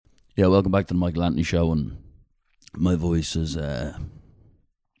Yeah, welcome back to the Michael Anthony Show, and my voice is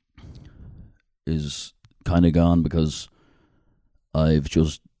kind of gone because I've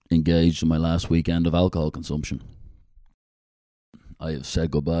just engaged in my last weekend of alcohol consumption. I have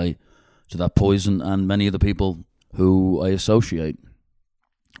said goodbye to that poison and many of the people who I associate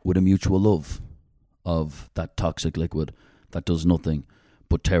with a mutual love of that toxic liquid that does nothing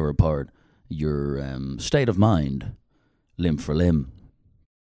but tear apart your state of mind, limb for limb.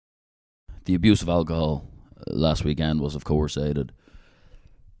 The abuse of alcohol last weekend was, of course, aided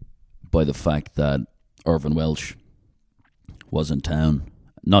by the fact that Irvine Welsh was in town,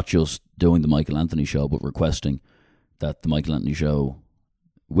 not just doing the Michael Anthony Show, but requesting that the Michael Anthony Show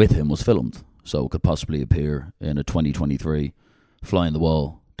with him was filmed, so it could possibly appear in a 2023 Fly on the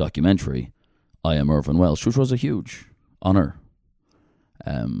Wall documentary, I Am Irvine Welsh, which was a huge honour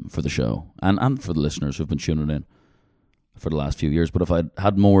for the show and for the listeners who've been tuning in for the last few years. But if I'd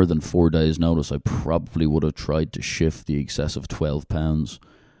had more than 4 days' notice, I probably would have tried to shift the excessive 12 pounds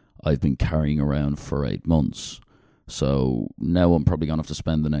I've been carrying around for 8 months. So now I'm probably going to have to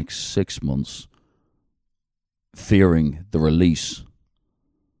spend the next 6 months fearing the release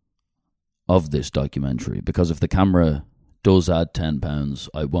of this documentary, because if the camera does add 10 pounds,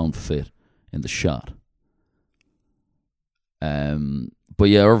 I won't fit in the shot. But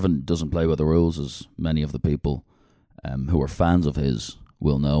yeah, Irvine doesn't play by the rules, as many of the people who are fans of his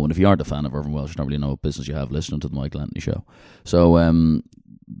will know. And if you aren't a fan of Irvine Welsh, you don't really know what business you have listening to the Michael Anthony Show. So an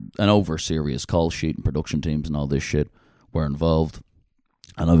over-serious call sheet and production teams and all this shit were involved.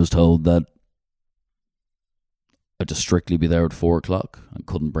 And I was told that I had to strictly be there at 4 o'clock and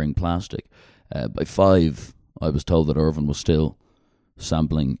couldn't bring plastic. By 5, I was told that Irvine was still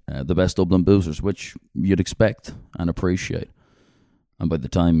sampling the best Dublin boozers, which you'd expect and appreciate. And by the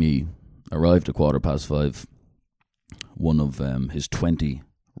time he arrived at 5:15, one of his 20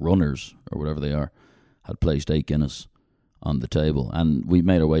 runners, or whatever they are, had placed 8 Guinness on the table. And we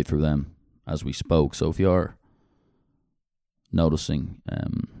made our way through them as we spoke. So if you are noticing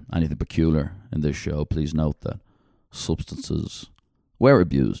anything peculiar in this show, please note that substances were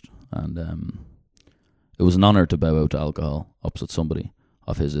abused. And it was an honour to bow out to alcohol opposite somebody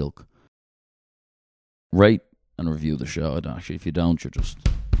of his ilk. Rate and review the show. Actually, if you don't, you're just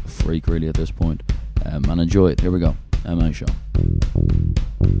a freak really at this point. And enjoy it. Here we go. MA Show.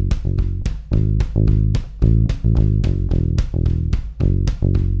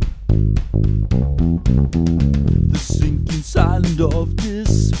 The sinking sand of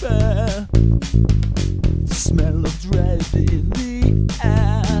despair, the smell of dread in the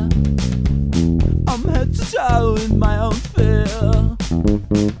air. I'm head to toe in my own fear.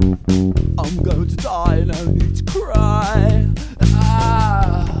 I'm going to die, no need to cry.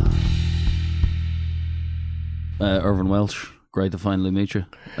 Irvine Welsh, great to finally meet you.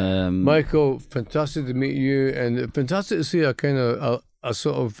 Michael, fantastic to meet you, and fantastic to see a kind of a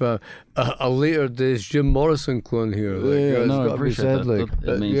sort of a later days Jim Morrison clone here. Yeah, no, I appreciate that.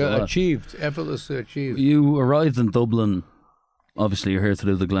 That means a lot. Achieved, effortlessly achieved. You arrived in Dublin. Obviously, you're here to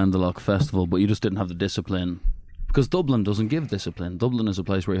do the Glendalough Festival, but you just didn't have the discipline. Because Dublin doesn't give discipline. Dublin is a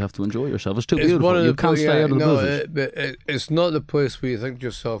place where you have to enjoy yourself. It's too beautiful. You can't stay out of the boozers. It's not the place where you think to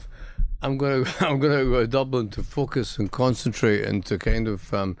yourself, I'm gonna go to Dublin to focus and concentrate and to kind of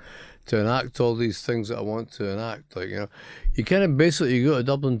to enact all these things that I want to enact. Like, you kind of basically you go to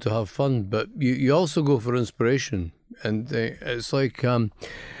Dublin to have fun, but you also go for inspiration. And it's like the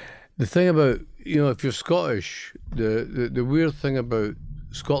thing about, if you're Scottish, the weird thing about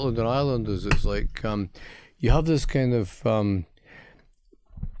Scotland and Ireland is it's like you have this kind of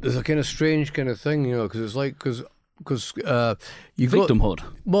there's a kind of strange kind of thing, because it's like because you victimhood,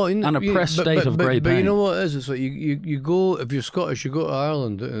 an oppressed state of great pain. But you know what it is? It's like you go, if you're Scottish, you go to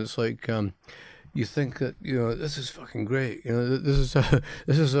Ireland, and it's like you think that this is fucking great. This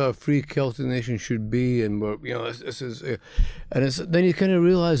is how a free Celtic nation should be, and we're this is, and it's then you kind of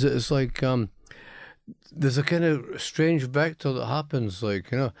realize that it's like there's a kind of strange vector that happens.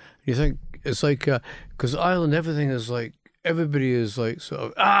 Like you think it's like because Ireland, everything is like. Everybody is like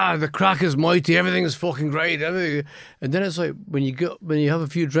sort of the crack is mighty, everything is fucking great, everything. And then it's like when you have a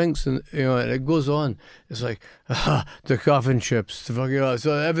few drinks and and it goes on, it's like the coffin chips, the fucking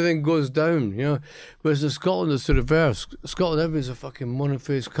so everything goes down, Whereas in Scotland it's the reverse. Scotland, everybody's a fucking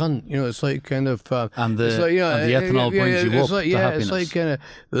mono-faced cunt, It's like kind of and the ethanol brings you up. Like, to happiness. It's like kind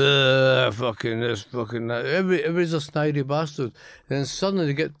of fucking this, fucking that. Everybody's a snidey bastard. And then suddenly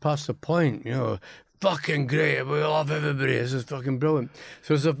they get past the point, fucking great. We love everybody. This is fucking brilliant.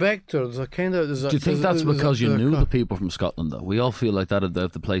 So there's a vector. There's a kind of. Do you think that's because you knew the people from Scotland, though? We all feel like that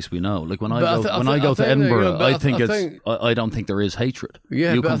about the place we know. Like when I go to Edinburgh, I don't think there is hatred.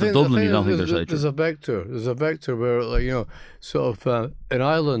 Yeah, you come to Dublin, you don't think there's hatred. There's a vector. There's a vector where, like, you know, sort of in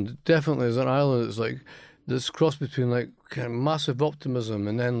Ireland, definitely as an island, it's like this cross between like kind of massive optimism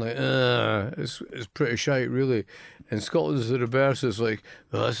and then like it's pretty shite, really. In Scotland, it's the reverse. It's like,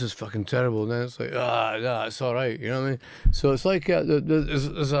 oh, this is fucking terrible. And then it's like, no, it's all right. You know what I mean? So it's like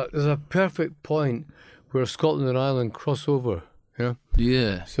there's a perfect point where Scotland and Ireland cross over. You know?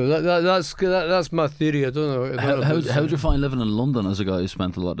 Yeah. So that's my theory. I don't know. How did you find living in London as a guy who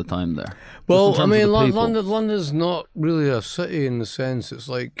spent a lot of time there? Well, I mean, London's not really a city in the sense. It's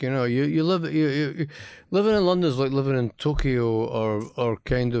like, you know, you living in London is like living in Tokyo or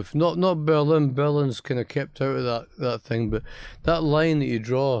kind of not Berlin. Berlin's kind of kept out of that thing, but that line that you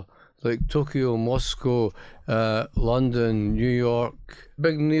draw, like Tokyo, Moscow, London, New York,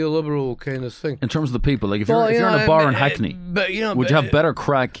 big neoliberal kind of thing. In terms of the people, like if you're in a bar in Hackney, would you have better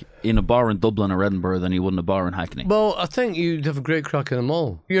crack in a bar in Dublin or Edinburgh than you would in a bar in Hackney? Well, I think you'd have a great crack in them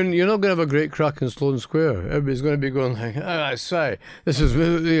all. You're not going to have a great crack in Sloane Square. Everybody's going to be going like, I say, this is,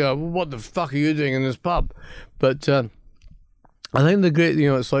 what the fuck are you doing in this pub? But I think the great,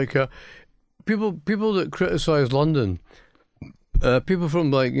 it's like people that criticise London, people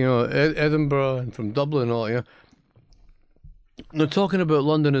from like, Edinburgh and from Dublin and all, they're talking about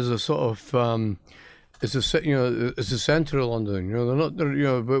London as a sort of, it's the centre of London. They're not,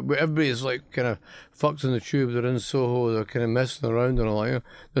 but everybody's like kind of fucked in the tube. They're in Soho. They're kind of messing around and all that.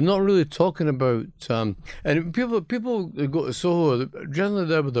 They're not really talking about. And people that go to Soho, they're generally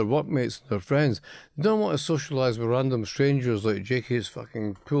there with their workmates and their friends. They don't want to socialise with random strangers like JK's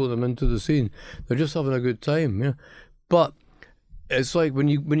fucking pulling them into the scene. They're just having a good time. But it's like when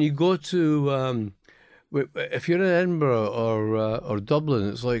you go to. If you're in Edinburgh or Dublin,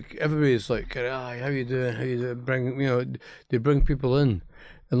 it's like everybody's like, how you doing? How you doing? They bring people in.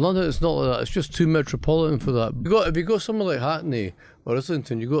 In London, it's not like that. It's just too metropolitan for that. If you go somewhere like Hackney or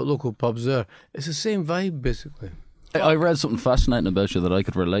Islington, you go to local pubs there. It's the same vibe, basically. I read something fascinating about you that I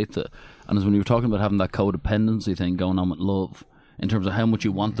could relate to, and it's when you were talking about having that codependency thing going on with love, in terms of how much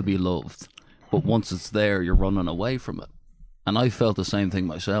you want to be loved, but once it's there, you're running away from it. And I felt the same thing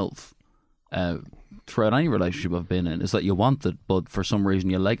myself. Throughout any relationship I've been in, is that you want it, but for some reason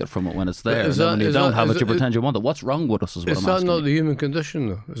you like it from it when it's there. And then when you don't have it, you pretend you want it. What's wrong with us is what I'm asking. Is that not the human condition,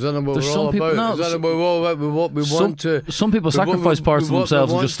 though? Is that not what we're all about? Is that what we're all about? What we want to... Some people sacrifice parts of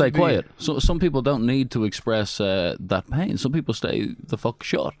themselves and just stay quiet. So some people don't need to express that pain. Some people stay the fuck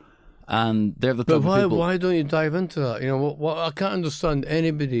shut. And they're the type of people... But why don't you dive into that? I can't understand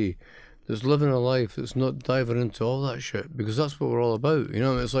anybody that's living a life that's not diving into all that shit, because that's what we're all about.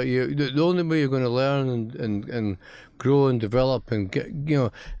 It's like the only way you're going to learn and grow and develop and get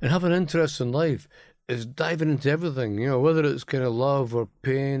and have an interest in life is diving into everything. Whether it's kind of love or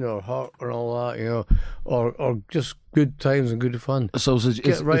pain or hurt or all that. Or just good times and good fun. So is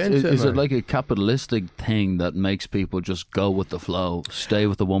it like a capitalistic thing that makes people just go with the flow, stay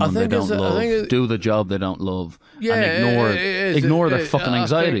with the woman they don't love, do the job they don't love, and ignore their fucking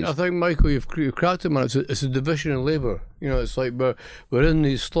anxieties? I think, Michael, you've cracked it, man. It's a division in labour. It's like we're in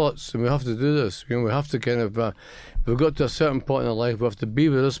these slots and we have to do this. We have to kind of we've got to a certain point in our life. We have to be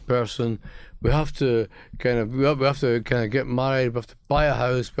with this person. We have to kind of get married. We have to buy a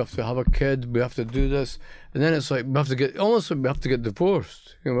house. We have to have a kid. We have to do this, and then it's like we have to get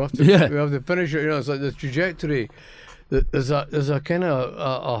divorced. We have to finish it. It's like the trajectory. There's a kind of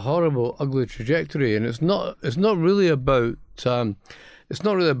a horrible, ugly trajectory, and it's not really about. It's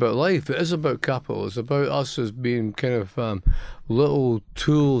not really about life. It is about capital. It's about us as being kind of little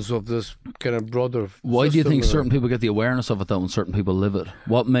tools of this kind of broader. Why do you think certain people get the awareness of it though, and certain people live it?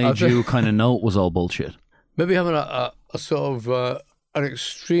 What made you kind of know it was all bullshit? Maybe having a sort of an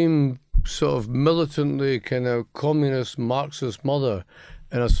extreme sort of militantly kind of communist Marxist mother,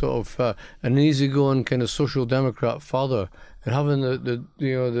 and a sort of an easygoing kind of social democrat father, and having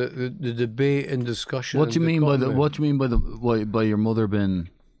the debate and discussion. What do you mean by your mother being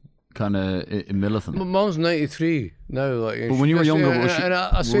kind of militant? My mom's 93 now. But when you were younger, was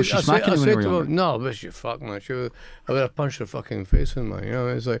she smacking you when you were younger? No, but she fuck man. I would have punched her fucking face in, man.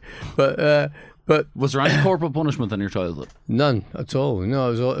 It's like, but was there any corporal punishment in your childhood? None at all.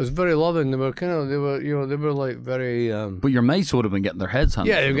 No, it was very loving. They were like very. But your mates would have been getting their heads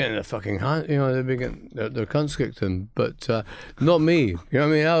handed. Yeah, they were getting their fucking hand. They'd be getting their cunts kicked in, but not me. You know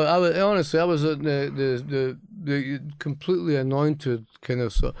what I mean? I was honestly, I was the completely anointed kind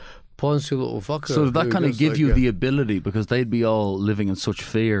of poncy little fucker. So did that who kind of gets, give like, you the ability, because they'd be all living in such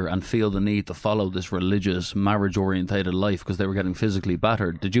fear and feel the need to follow this religious, marriage-orientated life because they were getting physically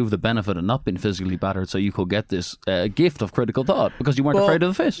battered? Did you have the benefit of not being physically battered, so you could get this gift of critical thought because you weren't afraid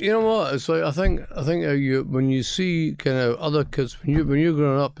of the fist? You know what? It's like I think when you see kind of other kids when you're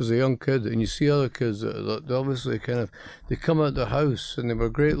growing up as a young kid and you see other kids that obviously kind of they come out the house and they were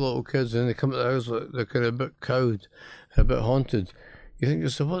great little kids and they come out the house like they're kind of a bit cowed, a bit haunted. You think to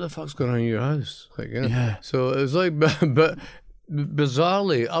yourself, what the fuck's going on in your house? Like, you know? Yeah. So it was like, but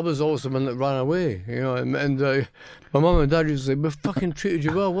bizarrely, I was always the one that ran away, you know, and my mum and dad used to say, "We fucking treated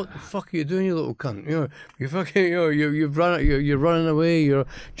you well. What the fuck are you doing, you little cunt? You know, you fucking, you know, you're running away. You're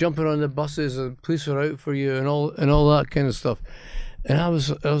jumping on the buses, and police are out for you, and all that kind of stuff." And I was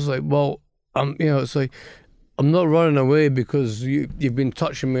like, well, you know, it's like, I'm not running away because you've been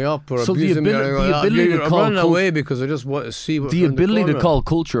touching me up or So abusing me. I'm running away because I just want to see what's the around ability the to call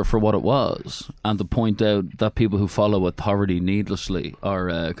culture for what it was, and to point out that people who follow authority needlessly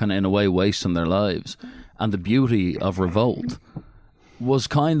are kind of in a way wasting their lives, and the beauty of revolt was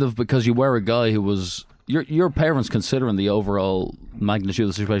kind of because you were a guy who was your parents, considering the overall magnitude of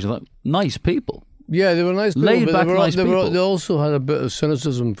the situation, like, nice people. Yeah, they were nice people, Laid but back nice people. they also had a bit of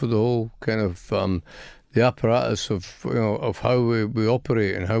cynicism for the whole kind of the apparatus of, you know, of how we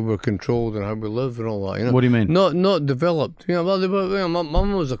operate and how we're controlled and how we live and all that. You know, What do you mean? Not developed. You know, well, they were. You know, my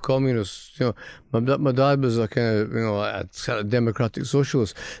mum was a communist. You know, my dad was a kind of, you know, a kind of democratic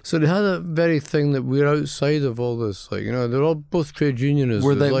socialist. So they had a very thing that we're outside of all this. Like, you know, they're all both trade unionists.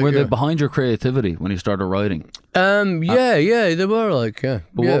 Were they behind your creativity when you started writing? Yeah, they were like, yeah.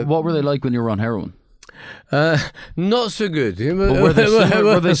 But yeah. what were they like when you were on heroin? Not so good. But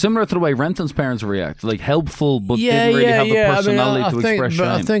were they similar to the way Renton's parents react? Like helpful, but didn't really have the personality to express shame?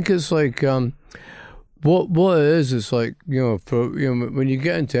 I think it's like what it is. It's like, you know, for, you know, when you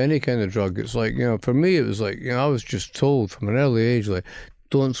get into any kind of drug, it's like, you know, for me it was like, you know, I was just told from an early age, like,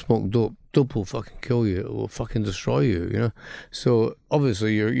 don't smoke dope. Dope will fucking kill you. It will fucking destroy you. You know. So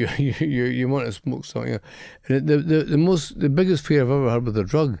obviously you want to smoke something. You know? And the biggest fear I've ever had with a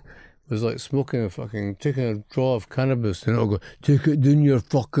drug was like taking a draw of cannabis and I'll go, take it down your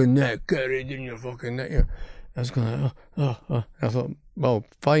fucking neck, get it in your fucking neck. Yeah. I was going, oh. I thought, well,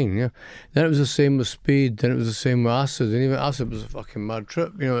 fine, yeah. Then it was the same with speed, then it was the same with acid, and even acid was a fucking mad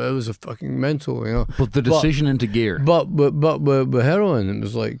trip, you know, it was a fucking mental, you know. But the decision into gear. But with heroin, it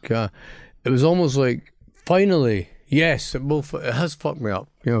was like, it was almost like, finally, yes, it has fucked me up,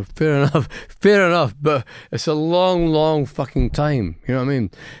 you know, fair enough, but it's a long fucking time, you know what I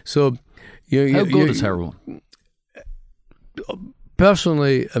mean? So, how good is heroin?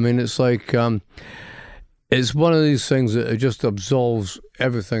 Personally, I mean, it's like, it's one of these things that it just absolves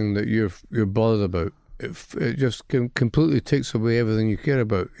everything that you're bothered about. It just completely takes away everything you care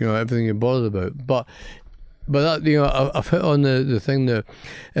about, you know, everything you're bothered about. But that, you know, I've hit on the thing that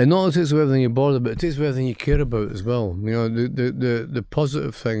it not only takes away everything you're bothered about, it takes away everything you care about as well. You know, the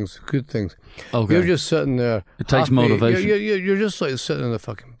positive things, the good things. Okay. You're just sitting there. It takes happy. motivation. You're just like sitting in a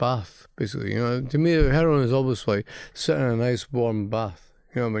fucking bath, basically. You know, to me, heroin is always like sitting in a nice warm bath.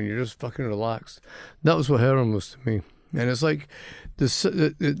 You know, when you're just fucking relaxed. That was what heroin was to me. And it's like,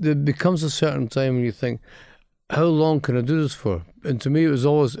 there becomes a certain time when you think, how long can I do this for? And to me, there was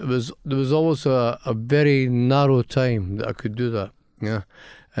always a very narrow time that I could do that. Yeah.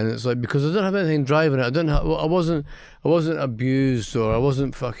 And it's like, because I didn't have anything driving it. I wasn't abused, or I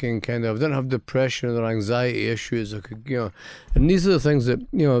wasn't fucking I didn't have depression or anxiety issues. I could, you know, and these are the things that,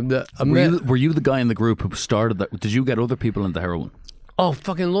 you know, that were you the guy in the group who started that? Did you get other people into heroin? Oh,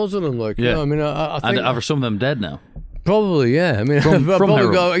 fucking loads of them, like, yeah. You know, I mean, I think... And are some of them dead now? Probably, yeah. I mean, from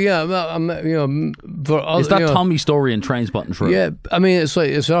heroin. You know, is that Tommy's story in Trainspotting true? Yeah, I mean, it's like,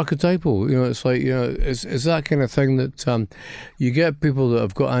 it's archetypal. You know, it's like, you know, it's that kind of thing that you get people that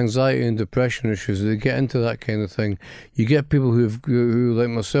have got anxiety and depression issues. They get into that kind of thing. You get people who like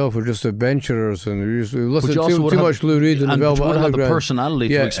myself, are just adventurers and who listen too much Lou Reed and the Velvet Underground. Underground. Have the personality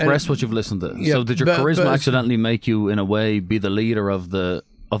to express what you've listened to. Yeah, so did your charisma accidentally make you, in a way, be the leader of the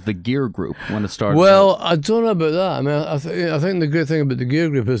gear group when it started? Well, I don't know about that. I mean, I think the great thing about the gear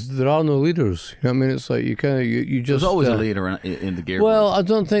group is there are no leaders. You know what I mean? It's like you just... There's always a leader in the gear group. Well, I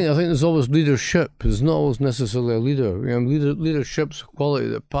think there's always leadership. There's not always necessarily a leader. You know, leadership's a quality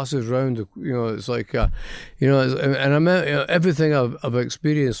that passes around. You know, it's like, you know, and I mean, you know, everything I've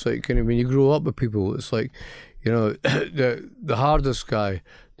experienced, like, kind of when you grow up with people, it's like, you know, the hardest guy,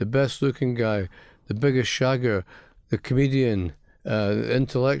 the best looking guy, the biggest shagger, the comedian, the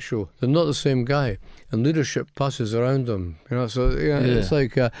intellectual, they're not the same guy, and leadership passes around them, you know. So yeah. It's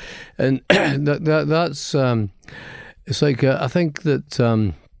like, and that's it's like, I think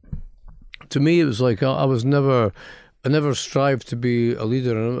that to me, it was like I never strived to be a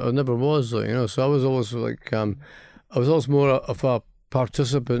leader, and I never was, like, you know. So I was always like, I was always more of a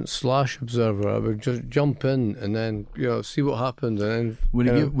participant / observer. I would just jump in and then, you know, see what happened. And then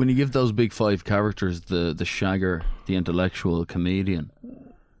when you give those big five characters, the shagger, the intellectual, the comedian,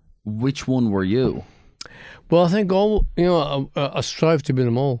 which one were you? Well, I think all, you know, I strive to be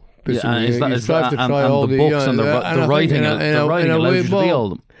them all. Basically. Yeah, and you strive to try and all the books and the writing, allows you to be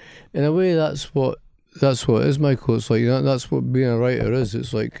all of them. In a way, that's what it is, Michael. It's like, you know, that's what being a writer is.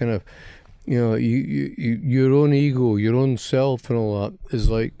 It's like kind of, you know, your own ego, your own self, and all that is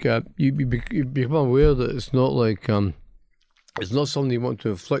like you become aware that it's not like it's not something you want to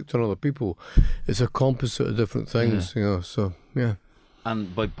inflict on other people. It's a composite of different things, you know. So yeah.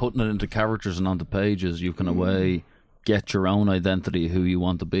 And by putting it into characters and onto pages, you can get your own identity, who you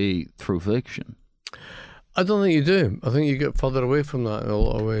want to be, through fiction. I don't think you do. I think you get further away from that in a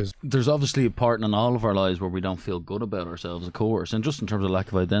lot of ways. There's obviously a part in all of our lives where we don't feel good about ourselves, of course, and just in terms of lack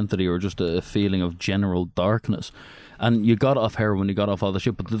of identity or just a feeling of general darkness. And you got off heroin, you got off all the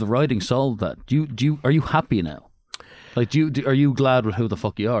shit, but the writing solved that. Are you happy now? Like, are you glad with who the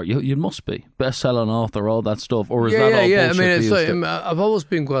fuck you are? You must be. Best-selling author, all that stuff. Or is that all bullshit? I mean, it's like, I've always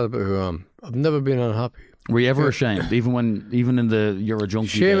been glad about who I am. I've never been unhappy. Were you ever ashamed, even in the you're a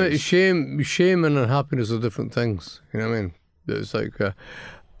junkie days? Shame and unhappiness are different things. You know what I mean? It's like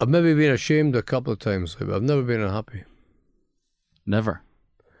I've maybe been ashamed a couple of times, but I've never been unhappy. Never.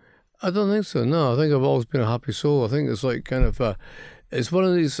 I don't think so. No, I think I've always been a happy soul. I think it's like kind of it's one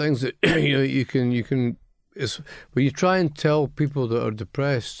of these things that you know you can. It's when you try and tell people that are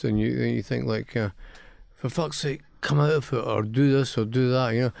depressed, and you think like, for fuck's sake, come out of it, or do this or do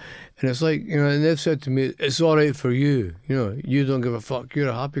that, you know. And it's like, you know, and they've said to me, it's all right for you, you know, you don't give a fuck, you're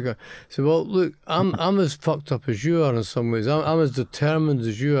a happy guy. So, well, look, I'm as fucked up as you are in some ways. I'm as determined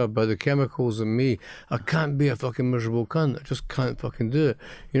as you are by the chemicals in me. I can't be a fucking miserable cunt. I just can't fucking do it.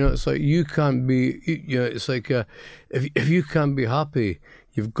 You know, it's like you can't be, you know, it's like if you can't be happy,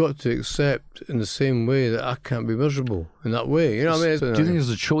 you've got to accept in the same way that I can't be miserable in that way. You know what I mean? Do you think there's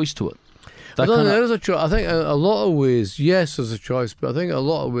a choice to it? I don't think there is a choice. I think in a lot of ways, yes, there's a choice, but I think in a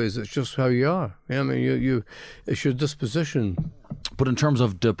lot of ways it's just how you are. You know what I mean? It's your disposition. But in terms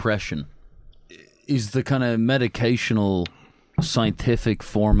of depression, is the kind of medicational, scientific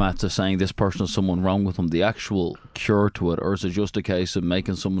format to saying this person has someone wrong with them the actual cure to it, or is it just a case of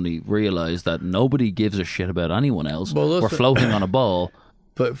making somebody realise that nobody gives a shit about anyone else? We're floating on a ball.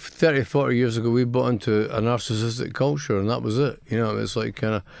 But 30, 40 years ago, we bought into a narcissistic culture, and that was it. You know, it's like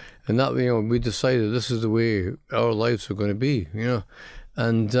kind of, and that, you know, we decided this is the way our lives are going to be. You know,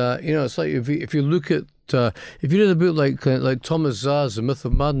 and you know, it's like if you look at if you read a book like Thomas Zah's The Myth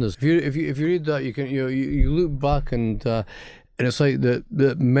of Madness, if you read that, you can you look back and it's like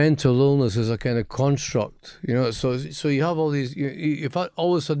that mental illness is a kind of construct. You know, so you have all these. You've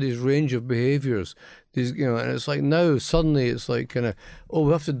always had this range of behaviours. These, you know, and it's like now suddenly it's like kind of, oh,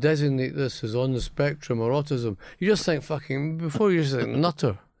 we have to designate this as on the spectrum or autism. You just think fucking before you just think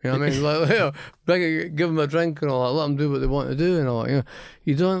nutter. You know what I mean? Like, you know, give them a drink and all that, let them do what they want to do and all that. You know,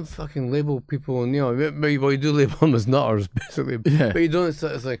 you don't fucking label people, and you know, well, you do label them as nutters basically, but you don't.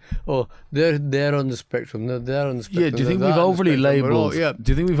 It's like, oh, they're on the spectrum. They're on the spectrum. Yeah. Do you think we've overly labelled? Yeah.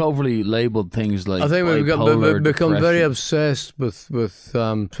 Do you think we've overly labelled things like? I think we've become depression? very obsessed with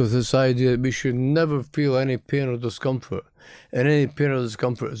this idea that we should never feel any pain or discomfort. And any pain or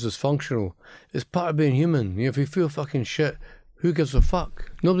discomfort is dysfunctional. It's part of being human. You know, if you feel fucking shit, who gives a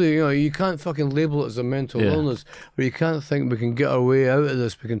fuck? Nobody, you know, you can't fucking label it as a mental illness, or you can't think we can get our way out of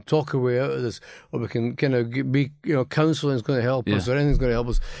this, we can talk our way out of this, or we can kind of be, you know, counselling's going to help us, or anything's going to help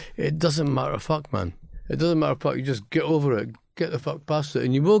us. It doesn't matter a fuck, man. It doesn't matter a fuck. You just get over it, get the fuck past it,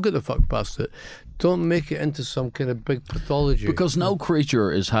 and you will get the fuck past it. Don't make it into some kind of big pathology. Because no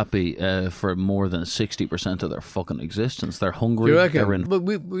creature is happy for more than 60% of their fucking existence. They're hungry. You reckon? But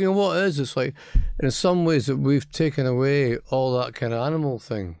you know what it is? It's like, in some ways, that we've taken away all that kind of animal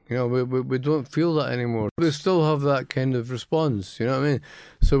thing. You know, we don't feel that anymore. We still have that kind of response. You know what I mean?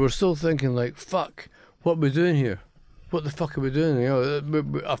 So we're still thinking like, fuck, what are we doing here? What the fuck are we doing? You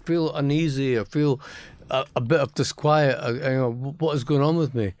know, I feel uneasy. I feel a bit of disquiet. You know, what is going on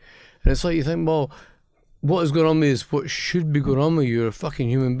with me? And it's like you think, well, what is going on with me is what should be going on with you. You're a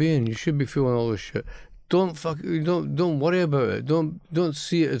fucking human being. You should be feeling all this shit. don't worry about it. Don't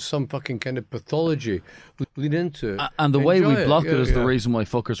see it as some fucking kind of pathology. Lean into it. And the way we Enjoy block it is the yeah. reason why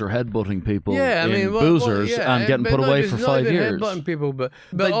fuckers are headbutting people Yeah, I in mean, boozers and getting put away for 5 years. Headbutting people, but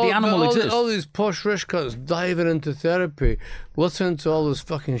Like, the animal exists. All these posh rich cunts diving into therapy, listening to all this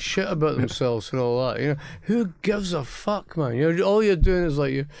fucking shit about themselves and all that. You know, who gives a fuck, man? You know, all you're doing is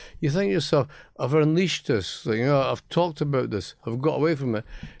like you think to yourself, I've unleashed this. Like, you know, I've talked about this. I've got away from it.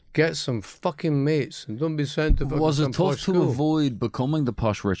 Get some fucking mates and don't be sent to fucking Was it some tough posh to school. avoid becoming the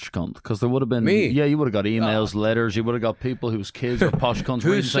posh rich cunt? Because there would have been... Me? Yeah, you would have got emails, letters, you would have got people whose kids are posh cunts. Who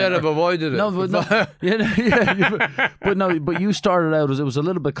reading said saying, I've avoided it? No, but no, but you started out as it was a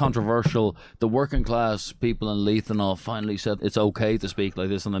little bit controversial. The working class people in Leith and all finally said it's okay to speak like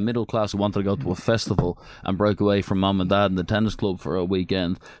this, and the middle class who wanted to go to a festival and break away from mum and dad in the tennis club for a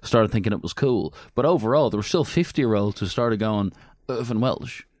weekend started thinking it was cool. But overall, there were still 50-year-olds who started going, Irvine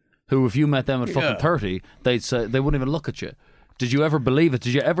Welsh, who if you met them at fucking 30, they'd say they wouldn't even look at you. Did you ever believe it?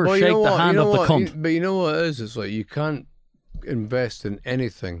 Did you ever shake the hand of the cunt? But you know what it is? It's like you can't invest in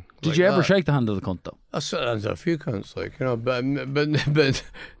anything. Did you ever shake the hand of the cunt though? I said a few cunts, like, you know, but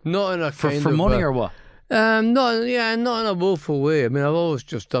not in a For kind of money or what? not in a woeful way. I mean, I've always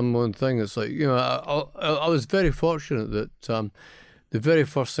just done one thing. It's like, you know, I was very fortunate that the very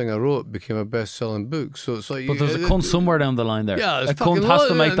first thing I wrote became a best-selling book. So it's like, But there's a cunt somewhere down the line there. yeah, a cunt has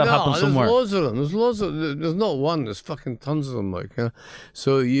to make that happen somewhere. There's loads of them. There's not one. There's fucking tons of them. Like, you know?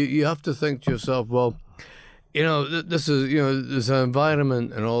 So you have to think to yourself, well, you know, this is, you know, there's an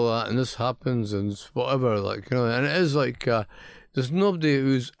environment and all that, and this happens and it's whatever, like, you know, and it is like there's nobody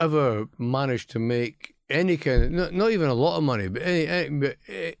who's ever managed to make any kind of, not even a lot of money, but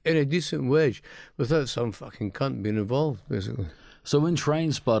any decent wage without some fucking cunt being involved, basically. So in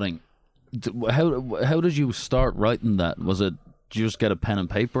Train Spotting, how did you start writing that? Was it, did you just get a pen and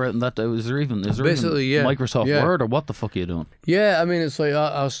paper out and that? Is there even Basically, yeah. Microsoft Yeah. Word, or what the fuck are you doing? Yeah, I mean, it's like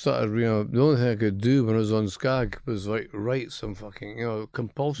I started, you know, the only thing I could do when I was on Skag was like write some fucking, you know,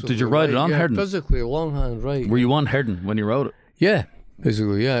 compulsively. Did you write it on Herden? Physically, longhand write. Were you on Herden when you wrote it? Yeah,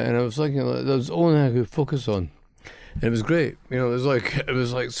 basically, yeah. And I was thinking that was the only thing I could focus on. And it was great. You know, it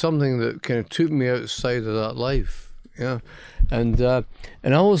was like something that kind of took me outside of that life. Yeah. And I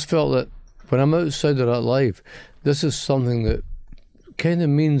always felt that when I'm outside of that life, this is something that kind of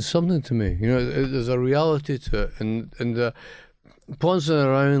means something to me. You know, there's a reality to it. And pouncing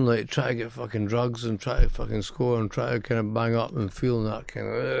around, like, try to get fucking drugs and try to fucking score and try to kind of bang up and feeling that kind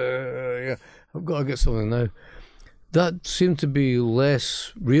of, yeah, I've got to get something now. That seemed to be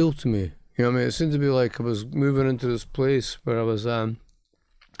less real to me. You know what I mean? It seemed to be like I was moving into this place where I was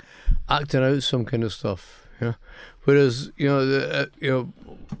acting out some kind of stuff. Yeah. Whereas, you know,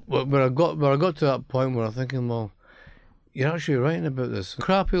 when I got to that point where I'm thinking, well, you're actually writing about this.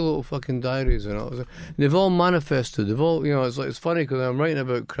 Crappy little fucking diaries and all. They've all manifested. They've all, you know, it's like, it's funny because I'm writing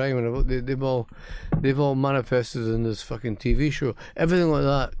about crime and they've all manifested in this fucking TV show. Everything like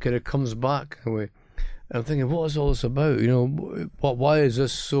that kind of comes back in a way. And I'm thinking, what is all this about? You know, why is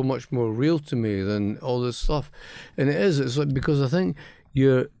this so much more real to me than all this stuff? And it is. It's like, because I think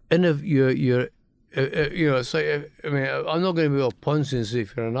you're you know, it's like, I mean, I'm not going to be all poncy and say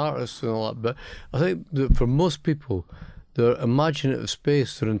if you're an artist and all that, but I think that for most people, their imaginative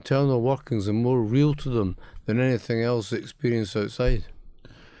space, their internal workings are more real to them than anything else they experience outside.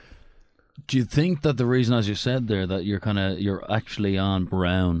 Do you think that the reason, as you said there, that you're actually on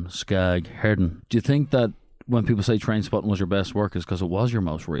Brown, Skag, Herden, do you think that when people say Train Spotting was your best work is because it was your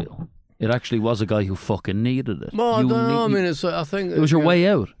most real? It actually was a guy who fucking needed it. Well, I don't know. I mean, it's like, I think it was your way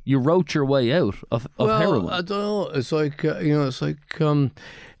out. You wrote your way out of heroin. I don't know. It's like, you know, it's like,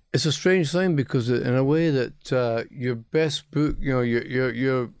 it's a strange thing because in a way that your best book, you know,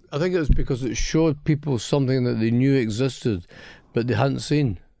 your I think it was because it showed people something that they knew existed, but they hadn't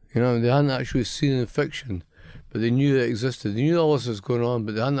seen. You know, they hadn't actually seen in fiction, but they knew it existed. They knew all this was going on,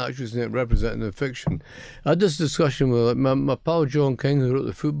 but they hadn't actually seen it represented in fiction. I had this discussion with my pal John King, who wrote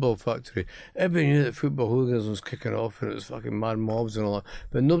The Football Factory. Everybody knew that football hooligans was kicking off and it was fucking mad mobs and all that,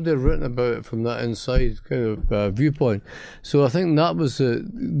 but nobody had written about it from that inside kind of viewpoint. So I think that was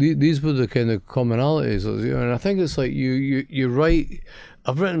these were the kind of commonalities. You know, and I think it's like you write.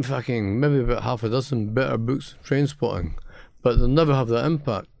 I've written fucking maybe about half a dozen better books of Train Spotting, but they'll never have that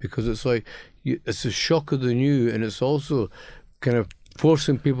impact because it's like it's a shock of the new, and it's also kind of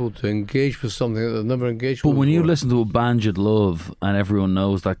forcing people to engage with something that they've never engaged with. But when before. you listen to a band you'd love, and everyone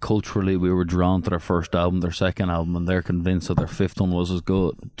knows that culturally we were drawn to their first album, their second album, and they're convinced that their fifth one was as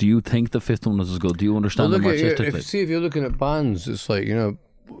good, do you think the fifth one was as good? Do you understand them artistically? If you're looking at bands, it's like, you know,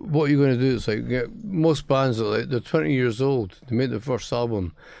 what you're going to do. It's like most bands are like they're 20 years old. They made their first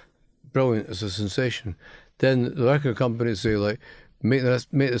album. brilliant, it's a sensation. Then the record companies say like, make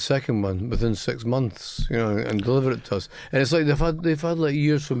the second one within 6 months, and deliver it to us. And it's like they've had like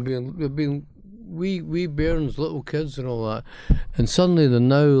years from being wee bairns, little kids and all that, and suddenly they're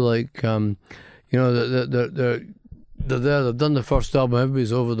now like they're there, they've done the first album,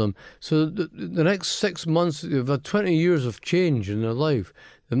 everybody's over them. So the next 6 months, they've had 20 years of change in their life.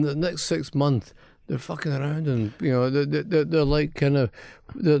 And the next 6 months, they're fucking around, and they're like kind of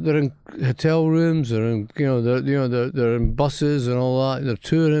they're in hotel rooms, they're in they're in buses and all that, they're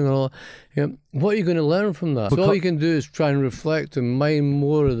touring and all that. What are you going to learn from that? So all you can do is try and reflect and mine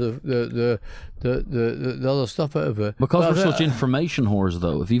more of the other stuff out of it. Because we're such information whores,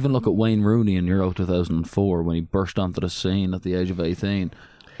 though. If you even look at Wayne Rooney in Euro 2004, when he burst onto the scene at the age of 18.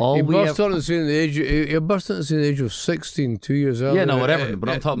 He burst onto the scene at the age of 16, 2 years earlier. Yeah, no, whatever. But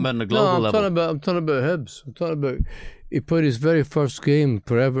I'm talking about on a global level. I'm talking about Hibs. I'm talking about he played his very first game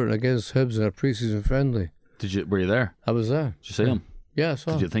for Everton against Hibs in a pre-season friendly. Were you there? I was there. Did you see him? Yeah, I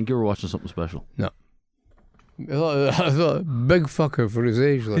saw him. Did you think you were watching something special? No. I thought big fucker for his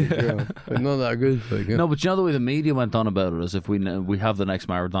age, but not that good. No, but you know the way the media went on about it, as if we have the next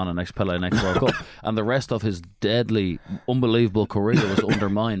Maradona, next Pele, next World Cup, and the rest of his deadly, unbelievable career was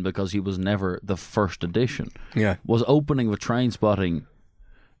undermined because he was never the first edition. Yeah, was opening with Train Spotting.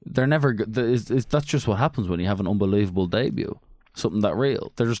 They're never. That's just what happens when you have an unbelievable debut. Something that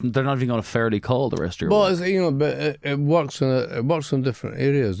real. They're not even going to fairly call the rest of your. Well, but it works in different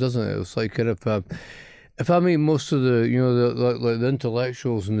areas, doesn't it? It's like kind of. If I meet most of the, like the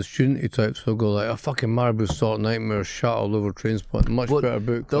intellectuals and the studenty types, they'll go like, "A fucking Maribou Salt Nightmare, shot all over Trainspotting, much better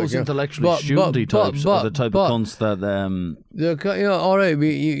book." Those intellectually studenty types are the type of cunts that all right, but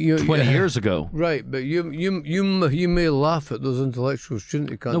you 20 years ago, right? But you may laugh at those intellectual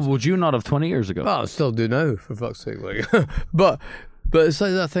studenty cunts. No, would you not have 20 years ago? Well, I still do now, for fuck's sake. But it's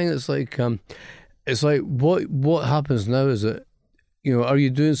like that thing. It's like what happens now is that. Are you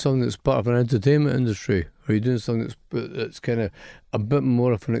doing something that's part of an entertainment industry? Are you doing something that's kind of a bit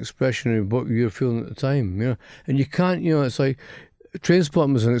more of an expression of what you're feeling at the time? And you can't, it's like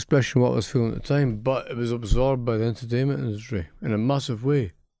Trainspotting was an expression of what I was feeling at the time, but it was absorbed by the entertainment industry in a massive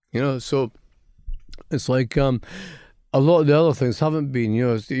way. So it's like a lot of the other things haven't been.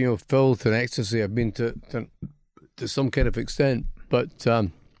 Filth and ecstasy have been to some kind of extent, but.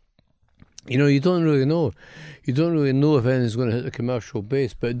 You don't really know. You don't really know if anything's going to hit the commercial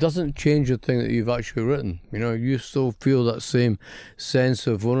base, but it doesn't change the thing that you've actually written. You still feel that same sense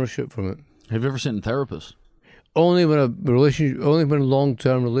of ownership from it. Have you ever seen a therapist? Only when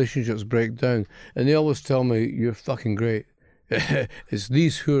long-term relationships break down, and they always tell me you're fucking great. It's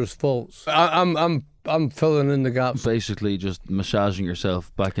these whore's faults. I'm filling in the gaps. Basically, just massaging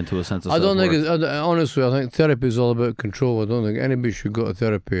yourself back into a sense of. Honestly, I think therapy is all about control. I don't think anybody should go to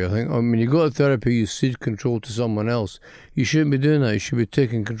therapy. I think when you go to therapy, you cede control to someone else. You shouldn't be doing that. You should be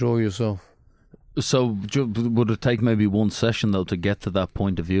taking control of yourself. So, would it take maybe one session though to get to that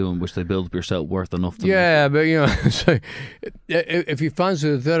point of view in which they build up your self-worth enough to? Yeah, but so if you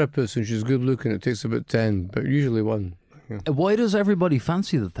fancy a therapist and she's good looking, it takes about 10, but usually 1. Yeah. Why does everybody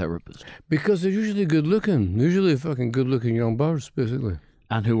fancy the therapist? Because they're usually good looking. Usually fucking good looking young birds, basically.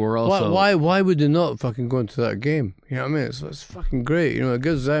 And who are also... Why would they not fucking go into that game? You know what I mean? It's fucking great. It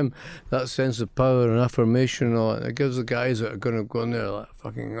gives them that sense of power and affirmation and all that. It gives the guys that are going to go in there like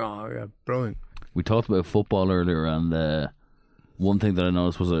fucking, oh yeah, brilliant. We talked about football earlier, and one thing that I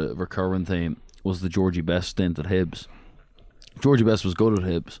noticed was a recurring theme was the Georgie Best stint at Hibs. Georgie Best was good at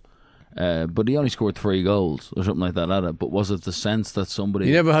Hibs. But he only scored 3 goals or something like that at it. But was it the sense that somebody...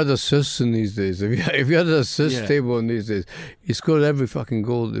 He never had assists in these days. If you had an assist table in these days, he scored every fucking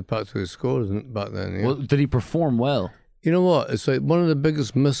goal that he practically scored back then. Yeah? Well, did he perform well? You know what? It's like one of the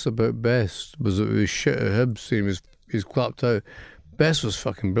biggest myths about Best was that he was shit at Hibs. He was clapped out. Best was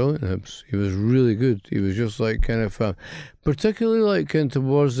fucking brilliant at Hibs. He was really good. He was just like kind of... particularly like kind of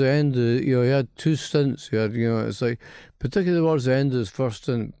towards the end, he had 2 stints. He had, it's like... Particularly towards the end of his first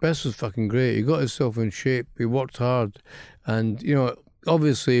stint, Best was fucking great. He got himself in shape. He worked hard, and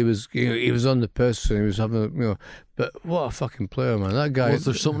obviously he was on the piss and he was having But what a fucking player, man! That guy. Was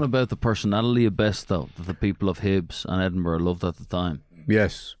there something about the personality of Best though that the people of Hibs and Edinburgh loved at the time?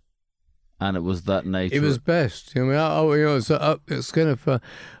 Yes, and it was that nature. It was Best. It's kind of.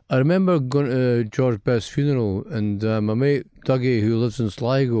 I remember going to George Best's funeral, and my mate Dougie, who lives in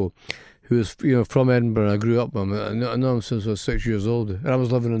Sligo, who was from Edinburgh. I grew up with him. I know him since I was 6 years old, and I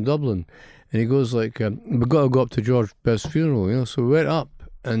was living in Dublin. And he goes like, "We got to go up to George Best's funeral," So we went up,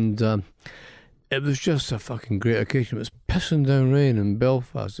 and it was just a fucking great occasion. It was pissing down rain in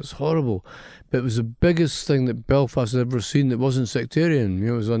Belfast. It's horrible. But it was the biggest thing that Belfast had ever seen that wasn't sectarian. You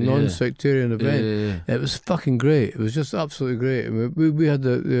know, it was a non-sectarian event. It was fucking great. It was just absolutely great. We had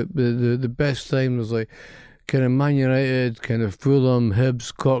the best time. It was like kind of Man United, kind of Fulham,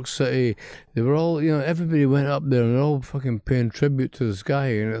 Hibs, Cork City. They were all, you know, everybody went up there and they're all fucking paying tribute to this guy.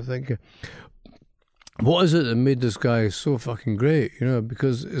 And I think, what is it that made this guy so fucking great? You know,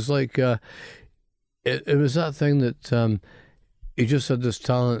 because it's like, it was that thing that he just had this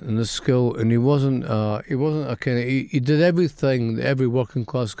talent and this skill, and he wasn't a kind of, he did everything that every working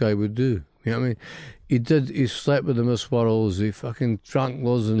class guy would do. You know what I mean? He slept with the Miss Worrells, he fucking drank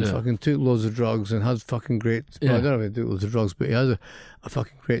loads and fucking took loads of drugs and had fucking great, well, I don't know if he took loads of drugs, but he had a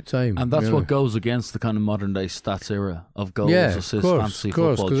fucking great time. And that's what goes against the kind of modern day stats era of goals, assists, fantasy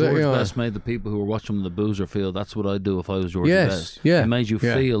football. George Best made the people who were watching the boozer feel that's what I'd do if I was George Best. It made you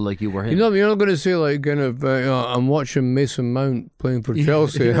feel like you were him. You know, you're not going to say like kind of, I'm watching Mason Mount playing for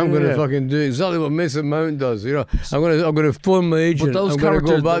Chelsea. I'm going to fucking do exactly what Mason Mount does. You know, I'm going to phone my agent. But those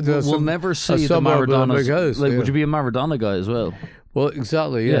characters will never see the Maradona's. Would you be a Maradona guy as well? Well,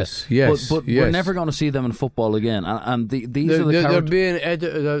 exactly, yes. But we're never going to see them in football again. And these are the characters. They're being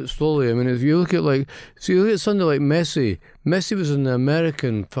edited out slowly. I mean, if you look at you look at somebody like Messi. Messi was in the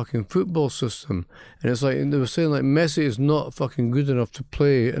American fucking football system. And it's like, they were saying like, Messi is not fucking good enough to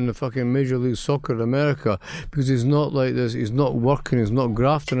play in the fucking Major League Soccer in America because he's not like this, he's not working, he's not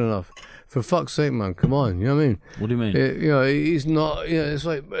grafting enough. For fuck's sake, man, come on, you know what I mean? What do you mean? You know, he's not, you know, it's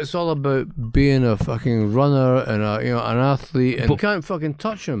like, it's all about being a fucking runner and an athlete, and you can't fucking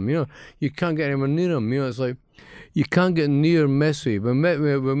touch him, you know, you can't get anywhere near him, you know, it's like, you can't get near Messi. When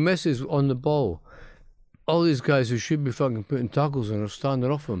Messi's on the ball, all these guys who should be fucking putting tackles in are standing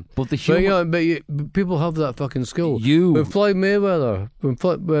off him. But but people have that fucking skill. When Floyd Mayweather, when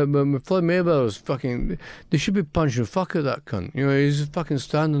Floyd Mayweather was fucking, they should be punching fuck at that cunt. You know, he's just fucking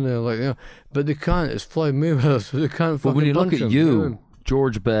standing there like, you know, but they can't. It's Floyd Mayweather, so they can't fucking punch him. But when you look at you,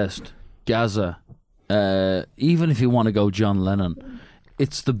 George Best, Gaza, even if you want to go John Lennon,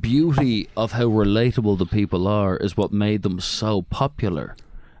 it's the beauty of how relatable the people are is what made them so popular.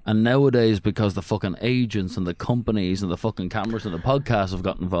 And nowadays, because the fucking agents and the companies and the fucking cameras and the podcasts have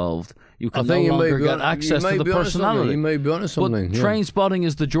got involved, you can no longer get access to the personality. You may be onto something. But Train Spotting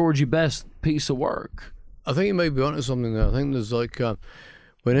is the Georgie Best piece of work. I think you may be onto something there. I think there's like,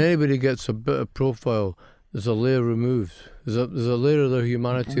 when anybody gets a bit of profile, there's a layer removed. There's a layer of their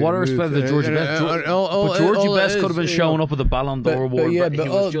humanity. What I respect the Georgie Best. But Georgie Best could have been showing up with the Ballon d'Or award, but he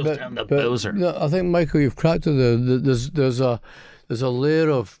was just down the boozer. No, I think, Michael, you've cracked it there. There's a layer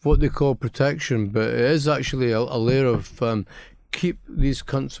of what they call protection, but it is actually a layer of keep these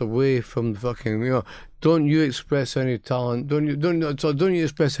cunts away from the fucking, you know, don't you express any talent, don't you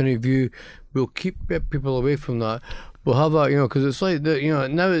express any view, we'll keep people away from that. We'll have that, you know, because it's like that, you know,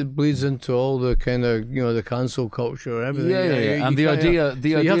 now it bleeds into all the kind of, you know, the cancel culture and everything. Yeah. And the idea,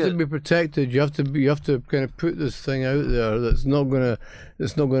 you have to be protected. You have to kind of put this thing out there that's not gonna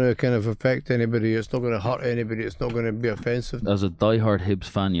kind of affect anybody. It's not gonna hurt anybody. It's not gonna be offensive. As a diehard Hibs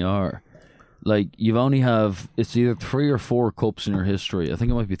fan, you are like you've only have it's either 3 or 4 cups in your history. I think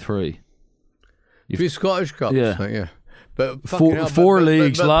it might be 3. 3 Scottish Cups. Yeah. But four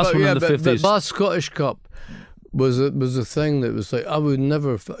leagues. Last one in the 50s. But last Scottish Cup was a thing that was like, I would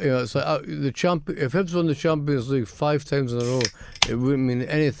never, you know, it's like if Hibs won the Champions League 5 times in a row, it wouldn't mean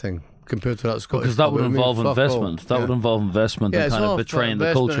anything compared to that Scottish. Because that would involve investment. That would involve investment and kind of betraying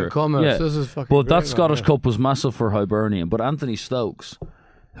the culture. This is fucking but that great, Scottish Cup was massive for Hibernian. But Anthony Stokes,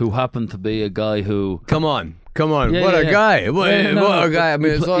 who happened to be a guy who... Come on. What a guy. What a guy. I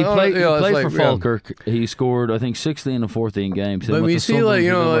mean, he played for Falkirk. He scored, I think, 16 and 14 games. But you see, like,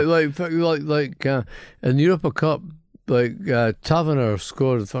 you know, like in the Europa Cup, like Taverner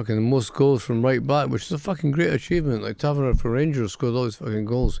scored fucking the most goals from right back, which is a fucking great achievement. Like Taverner for Rangers scored all these fucking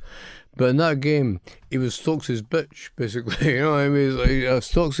goals. But in that game, he was Stokes' bitch, basically. You know what I mean? Like,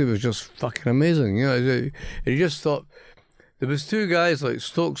 Stokesy was just fucking amazing. You know, he just thought... There was 2 guys like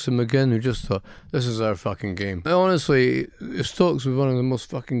Stokes and McGinn who just thought, this is our fucking game. And honestly, Stokes was one of the most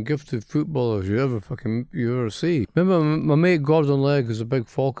fucking gifted footballers you ever see. Remember my mate Gordon Legg, who's a big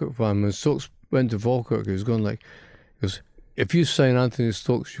Falkirk fan, when Stokes went to Falkirk, he was going like, if you sign Anthony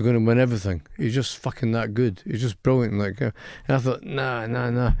Stokes, you're going to win everything. He's just fucking that good. He's just brilliant. Like, and I thought, nah.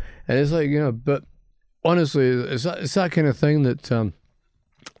 And it's like, you know, but honestly, it's that kind of thing that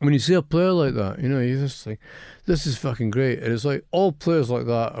when you see a player like that, you know, you just like, this is fucking great. And it's like all players like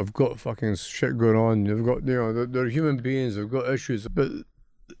that have got fucking shit going on. They've got, you know, they're human beings. They've got issues. But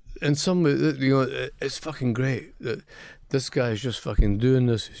in some way, you know, it's fucking great that this guy is just fucking doing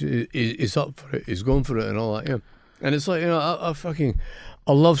this. He's up for it. He's going for it and all that. Yeah. And it's like,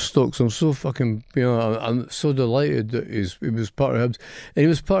 I love Stokes. I'm so fucking, I'm so delighted that he was part of Hibs, and he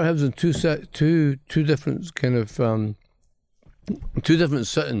was part of Hibs in two different kind of two different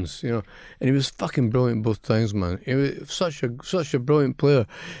sittings, and he was fucking brilliant both times, man. He was such a brilliant player,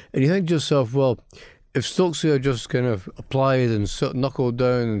 and you think to yourself, well, if Stokes had just kind of applied and knuckled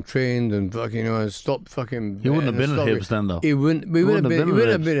down and trained and fucking, and stopped fucking... He wouldn't have been at Hibs then, though. He wouldn't have been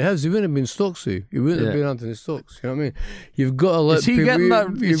at Hibs. He wouldn't have been Stokesy. He wouldn't have been Anthony Stokes. You know what I mean? You've got to let Is he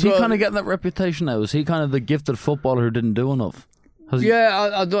people... Is he kind of getting that reputation now? Is he kind of the gifted footballer who didn't do enough?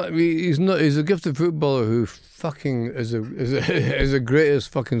 I don't. He's not. He's a gifted footballer who fucking is the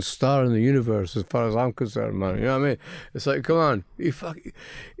greatest fucking star in the universe as far as I'm concerned, man. You know what I mean? It's like, come on,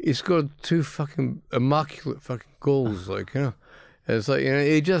 he scored 2 fucking immaculate fucking goals, It's like,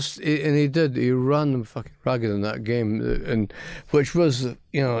 he ran them fucking ragged in that game, and which was,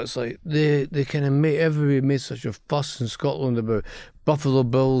 it's like they kind of everybody made such a fuss in Scotland about Buffalo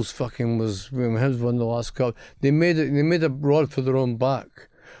Bills fucking was when Hibs won the last cup. They made a rod for their own back.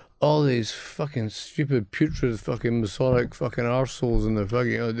 All these fucking stupid, putrid, fucking Masonic fucking arseholes in the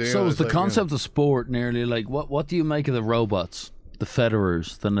fucking. So is the concept of sport nearly like what do you make of the robots, the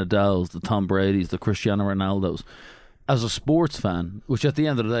Federers, the Nadals, the Tom Bradys, the Cristiano Ronaldos? As a sports fan, which at the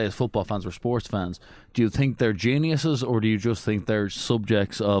end of the day, as football fans, we're sports fans, do you think they're geniuses, or do you just think they're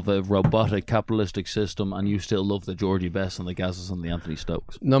subjects of a robotic capitalistic system, and you still love the Georgie Best and the Gazzas and the Anthony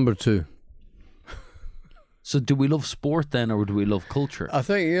Stokes? Number 2. So do we love sport then, or do we love culture? I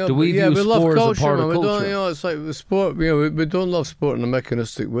think, do we view we love sport culture, as a part of culture? We don't, it's like with sport, we don't love sport in a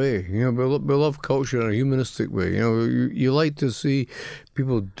mechanistic way. We love culture in a humanistic way. You like to see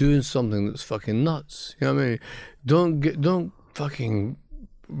people doing something that's fucking nuts. You know what I mean? Don't fucking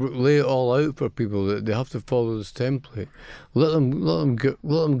lay it all out for people that they have to follow this template. Let them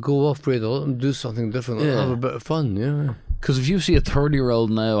go off radar. Let them do something different. Let them have a bit of fun. Yeah. Because if you see a 30-year-old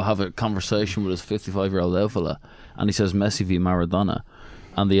now have a conversation with his 55-year-old old fella, and he says Messi v Maradona,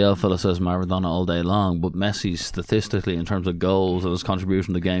 and the old fella says Maradona all day long, but Messi statistically in terms of goals and his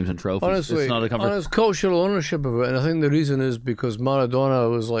contribution to games and trophies, honestly, it's not a conversation. Honest cultural ownership of it, and I think the reason is because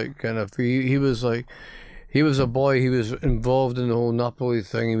Maradona was like kind of he was like. He was a boy. He was involved in the whole Napoli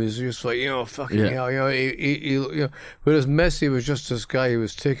thing. He was just like, fucking hell, whereas Messi was just this guy who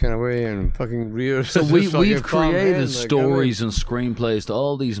was taken away and fucking reared. So we've created stories and screenplays to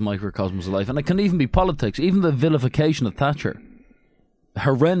all these microcosms of life, and it can even be politics. Even the vilification of Thatcher,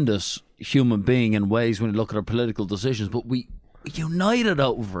 horrendous human being in ways when you look at her political decisions, but we united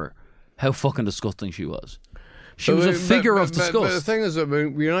over how fucking disgusting she was. She was a figure of disgust. But the thing is that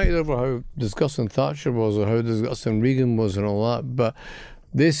we united over how disgusting Thatcher was or how disgusting Reagan was and all that, but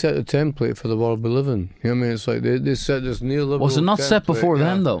they set a template for the world we live in. You know what I mean? It's like they set this neoliberal Was it not template, set before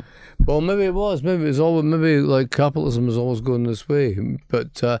then, though? Well, maybe it was. Maybe it's always. Maybe like capitalism is always going this way.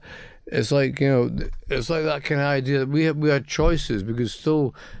 But it's like it's like that kind of idea that we had choices. We could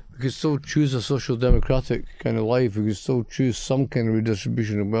still choose a social democratic kind of life. We could still choose some kind of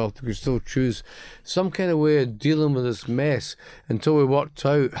redistribution of wealth. We could still choose some kind of way of dealing with this mess until we worked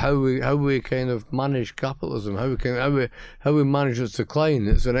out how we kind of manage capitalism, how we manage its decline.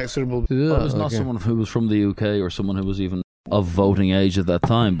 It's inexorable to do that. Well, it's not someone who was from the UK or someone who was even of voting age at that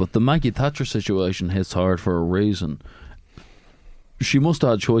time, but the Maggie Thatcher situation hits hard for a reason. She must have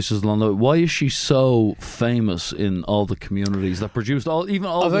had choices along the way. Why is she so famous in all the communities that produced all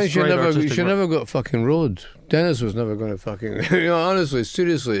the straight artistic she never got fucking road. Dennis was never going to fucking... honestly,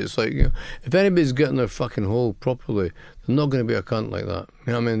 seriously, it's like, if anybody's getting their fucking hole properly, they're not going to be a cunt like that.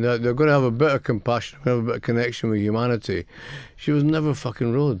 You know what I mean? They're going to have a bit of compassion, have a bit of connection with humanity. She was never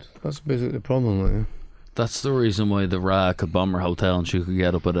fucking road. That's basically the problem, That's the reason why the Ra could bomb her hotel and she could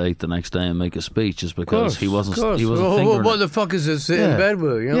get up at 8 the next day and make a speech, is because he wasn't fingering what the fuck is it sit in bed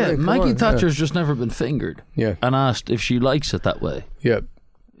with? Maggie Thatcher's just never been fingered. Yeah. And asked if she likes it that way. Yeah.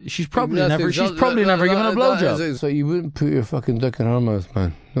 She's probably never given a blowjob. So you wouldn't put your fucking dick in her mouth,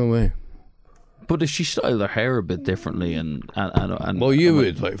 man. No way. But if she styled her hair a bit differently and well, you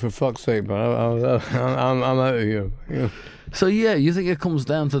would, like, for fuck's sake, man. I'm out of here. So you think it comes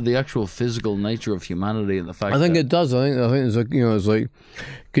down to the actual physical nature of humanity and the fact? I think it does. I think it's like it's like,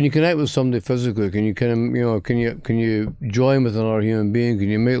 can you connect with somebody physically? Can you kind of can you join with another human being? Can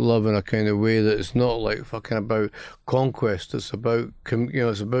you make love in a kind of way that it's not like fucking about conquest? It's about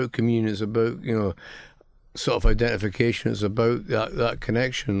it's about communion. It's about sort of identification. It's about that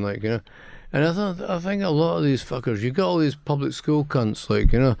connection, like And I think a lot of these fuckers, you got all these public school cunts,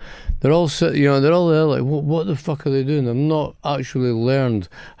 like, they're all they're all there, like, what the fuck are they doing? They've not actually learned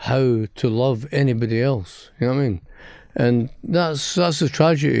how to love anybody else. You know what I mean? And that's the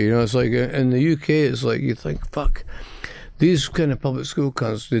tragedy, you know. It's like in the UK, it's like you think, fuck, these kind of public school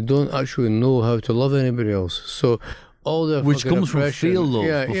cunts, they don't actually know how to love anybody else. So all their Which fucking comes from oppression, feel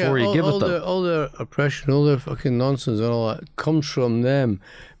love before you give it them. all their oppression, all their fucking nonsense and all that comes from them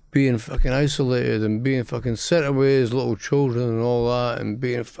being fucking isolated and being fucking sent away as little children and all that, and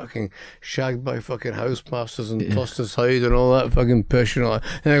being fucking shagged by fucking housemaster's and tossed aside and all that fucking pish and all that.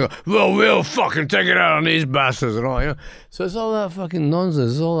 And they go, well, we'll fucking take it out on these bastards and all that, you know. So it's all that fucking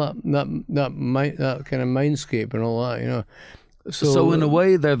nonsense. It's all that kind of mindscape and all that, you know. So in a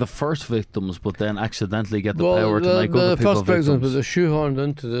way, they're the first victims, but then accidentally get the power to make other people first victims, victims. but they're shoehorned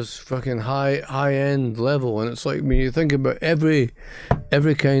into this fucking high end level, and it's like when you think about every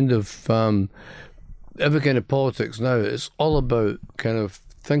kind of politics now, it's all about kind of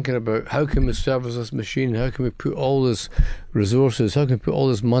thinking about how can we service this machine, how can we put all this resources, how can we put all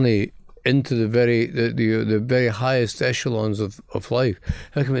this money into the very highest echelons of life.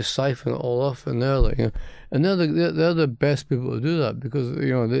 How can we siphon it all off? And they're like, you know, and they're the best people to do that, because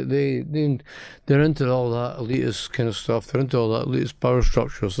you know they're into all that elitist kind of stuff. They're into all that elitist power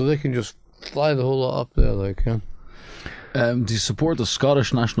structure, so they can just fly the whole lot up there, like. Yeah. Do you support the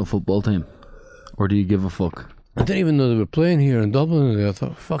Scottish national football team, or do you give a fuck? I didn't even know they were playing here in Dublin today. I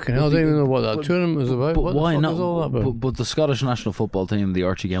thought, fucking hell, I didn't even know what that tournament was about. But what why the fuck not? is all that about? But the Scottish national football team, the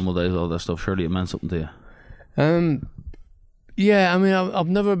Archie Gemmill days, all that stuff, surely it meant something to you. Yeah, I mean, I've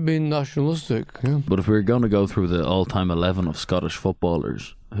never been nationalistic. Yeah. But if we were going to go through the all-time 11 of Scottish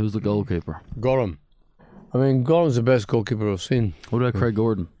footballers, who's the goalkeeper? Gorham. I mean, Gorham's the best goalkeeper I've seen. What about Craig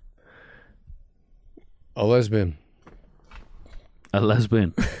Gordon? A lesbian. A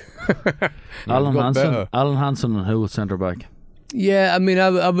lesbian. Alan Hansen and who was centre back? Yeah, I mean,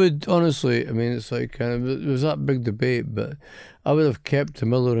 I would honestly, I mean, it's like kind of, there's that big debate, but I would have kept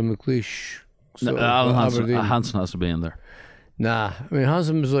Miller and McLeish. Alan Hansen has to be in there. Nah, I mean,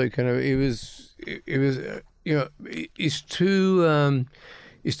 Hansen was like kind of, he was, you know, he's too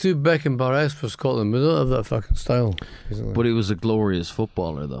Beckenbauer-esque for Scotland. We don't have that fucking style. Basically. But he was a glorious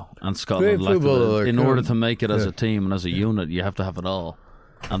footballer, though, and Scotland Great lacked footballer, it. In order to make it as a team and as a unit, you have to have it all.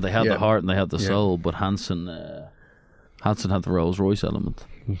 And they had the heart and they had the soul, but Hansen had the Rolls Royce element.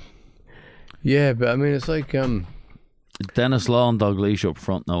 Yeah, but I mean, it's like Dennis Law and Dalglish up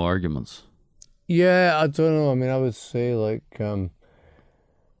front, no arguments. Yeah, I don't know. I mean, I would say like, I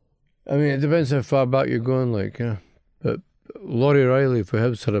mean, it depends how far back you're going, like, yeah. But Laurie Riley for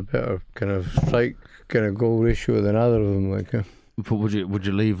Hibs had a better kind of strike, kind of goal ratio than either of them, like. Yeah. But would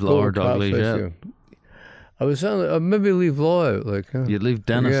you leave Law or Dalglish out? I would certainly, I'd maybe leave Law out, like. Yeah. You'd leave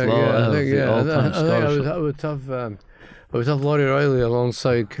Dennis Law out of the all-time Scottish. I would have Laurie Riley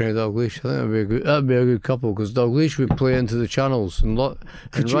alongside Kenny Dalglish. I think that'd be a good couple, because Dalglish would play into the channels, and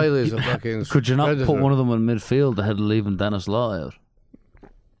Riley's a fucking. Could you not predator. put one of them in midfield ahead of leaving Dennis Law out?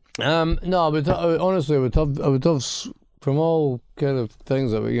 No, but honestly, I would have from all kind of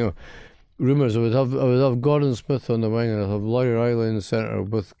things that you know, rumours. I would have Gordon Smith on the wing, and I'd have Laurie Riley in the centre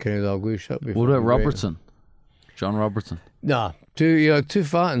with Kenny Dalglish. That'd be. What about great. Robertson? John Robertson. Nah, too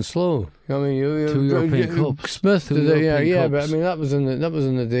fat and slow. I mean, two European Cups. Smith, Two European Cups. but I mean that was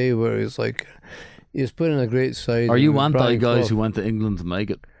in the day where it's like he was putting a great side. Are you anti guys who went to England to make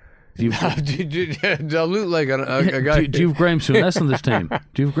it? Do you I look like a guy? Do you have Graham Souness in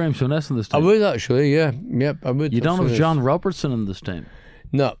this team? I would actually, yeah, yep, I would. You don't have John Robertson in this team.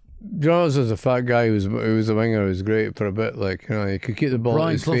 No. John was a fat guy who was a winger. He was great for a bit, like, you know, he could keep the ball. Brian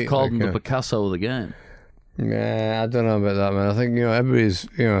at his Clough feet, called like, him the Picasso of the game. Yeah, I don't know about that, man. I think, you know, everybody's,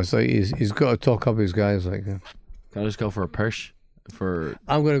 you know, it's like he's got to talk up his guys, like. Can I just go for a Persh?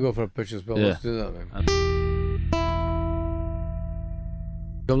 I'm going to go for a pitch as well. Yeah. Let's do that, man.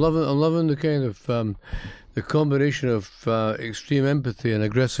 I'm loving the kind of the combination of extreme empathy and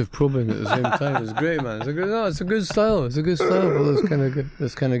aggressive probing at the same time. It's great, man. It's a good style. It's a good style, but it's kind of good.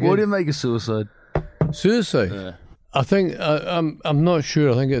 It's kind of good. What do you make of suicide? Suicide. Yeah. I think I'm not sure.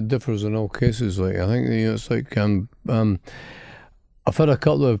 I think it differs in all cases. Like, I think, you know, it's like I've had a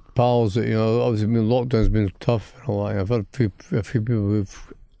couple of pals that, you know, obviously lockdown's been tough and all that. I've had a few people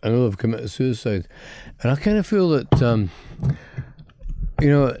who've, I know, have committed suicide, and I kind of feel that you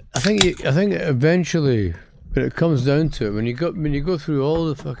know, I think eventually, when it comes down to it, when you go through all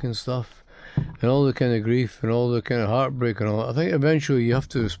the fucking stuff and all the kind of grief and all the kind of heartbreak and all that, I think eventually you have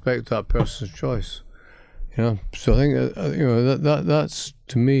to respect that person's choice. You know, so I think you know that's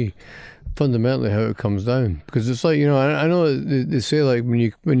to me fundamentally how it comes down, because it's like, you know, I know they say like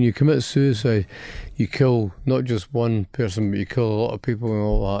when you commit suicide, you kill not just one person but you kill a lot of people and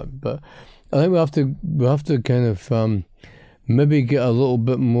all that. But I think we have to kind of maybe get a little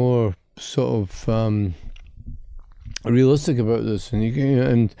bit more sort of realistic about this, and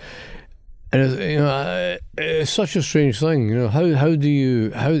and it's, it's such a strange thing. How do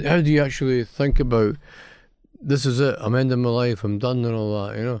you actually think about, this is it, I'm ending my life, I'm done and all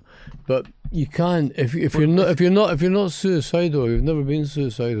that, But you can't if you're not suicidal, you've never been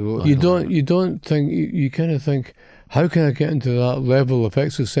suicidal. You don't think you kind of think, how can I get into that level of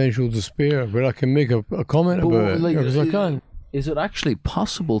existential despair where I can make a comment about it? Because I can. Is it actually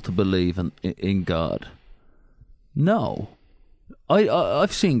possible to believe in God? No.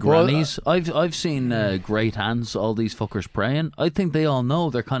 I've seen grannies. I've seen great aunts. All these fuckers praying. I think they all know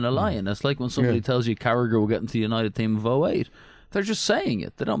they're kind of lying. It's like when somebody tells you Carragher will get into the United team of '08. They're just saying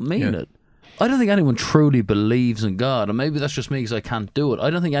it. They don't mean it. I don't think anyone truly believes in God, and maybe that's just me because I can't do it. I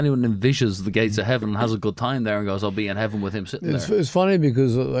don't think anyone envisions the gates of heaven and has a good time there and goes, "I'll be in heaven with him sitting there." It's funny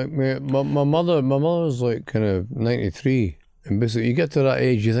because like my mother was like kind of 93. And basically, you get to that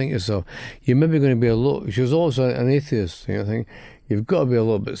age, you think to yourself, you're maybe going to be a little. She was always an atheist. I think you've got to be a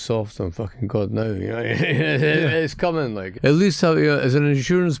little bit soft on fucking God now. It's coming. Like at least have as an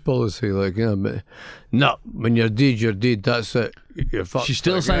insurance policy, like But no, when you're dead, that's it. You're fucked. She's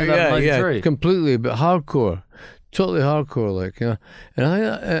still saying that. Yeah, completely, but hardcore. Totally hardcore, like, and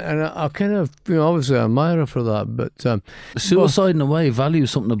I kind of, obviously I admire her for that, but suicide in a way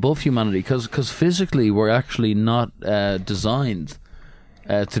values something above humanity because physically we're actually not designed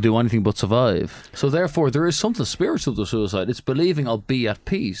to do anything but survive. So therefore, there is something spiritual to suicide. It's believing I'll be at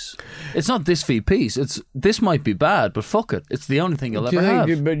peace. It's not this v peace. It's this might be bad, but fuck it. It's the only thing you'll ever have.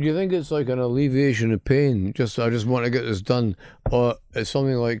 But do you think it's like an alleviation of pain? I just want to get this done, or it's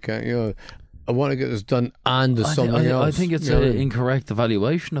something like I want to get this done, and there's something else. I think it's an incorrect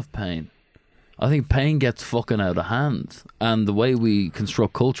evaluation of pain. I think pain gets fucking out of hand, and the way we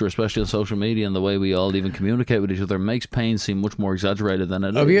construct culture, especially on social media, and the way we all even communicate with each other, makes pain seem much more exaggerated than it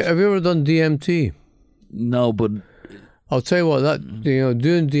is. Have you ever done DMT? No, but I'll tell you what, that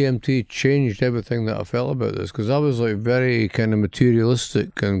doing DMT changed everything that I felt about this, because I was like very kind of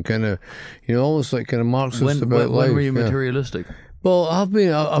materialistic and kind of almost like kind of Marxist about life. When were you materialistic? Well, I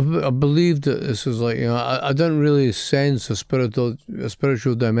believed that this is like, I don't really sense a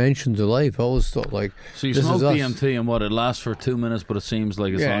spiritual dimension to life. I always thought like, so you smoke DMT and what, it lasts for 2 minutes, but it seems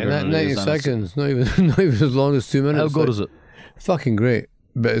like it's longer than 90 seconds, not even as long as 2 minutes. How good is it? Fucking great.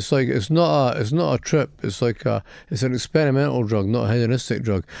 But it's like it's not a trip. It's like it's an experimental drug, not a hedonistic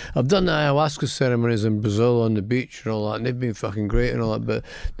drug. I've done the ayahuasca ceremonies in Brazil on the beach and all that, and they've been fucking great and all that. But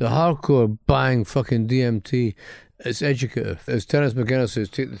the hardcore bang fucking DMT, it's educative. As Terence McKenna says,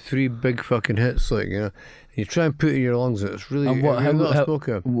 take the 3 big fucking hits, like and you try and put it in your lungs. It's really. And what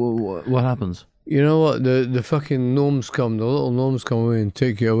happens? You know what? The fucking gnomes come. The little gnomes come away and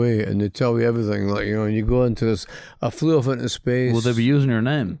take you away, and they tell you everything. Like and you go into this. I flew off into space. Will they be using your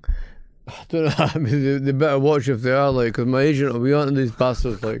name? I don't know. I mean, they better watch if they are, like, because my agent will be on to these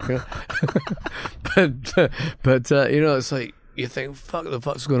bastards, like. But it's like. You think, the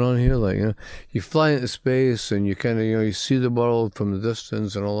fuck's going on here? Like, you fly into space and you kind of, you see the world from the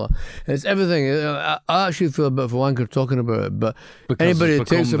distance and all that. And it's everything. I actually feel a bit of a wanker talking about it, but because anybody that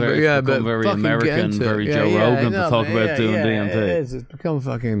takes very American, very Joe Rogan to talk about doing DMT. It is. It's become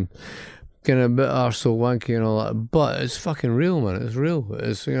fucking kind of a bit arsehole wanky and all that, but it's fucking real, man. It's real.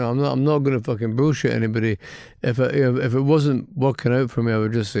 It's I'm not going to fucking bullshit anybody. If it wasn't working out for me, I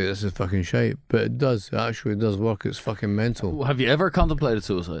would just say this is fucking shite. But it does. It actually does work. It's fucking mental. Have you ever contemplated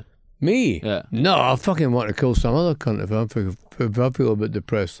suicide? Me? Yeah. No, I fucking want to kill some other cunt if I feel a bit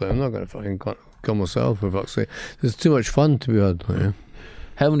depressed. Like, I'm not going to fucking kill myself, for fuck's sake. There's too much fun to be had. Like,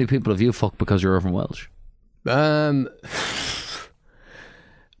 How many people have you fucked because you're Irvine Welsh?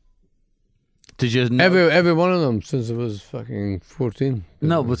 Did you every one of them since I was fucking 14?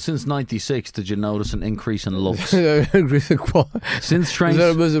 No, but since '96, did you notice an increase in looks? Increase in quality. Since Train,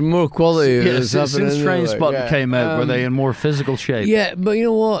 was there more quality? Yeah, since Trainspotting came out, were they in more physical shape? Yeah, but you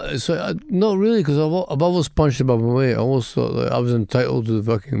know what? It's like, not really, because I've always punched above my weight. I always thought that I was entitled to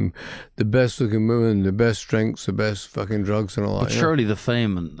the best looking women, the best drinks, the best fucking drugs and all that. But surely the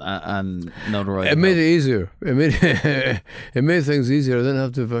fame and notoriety. It made it easier. It made things easier. I didn't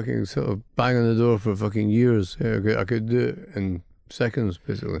have to fucking sort of bang on the door for fucking years. I could do it in seconds,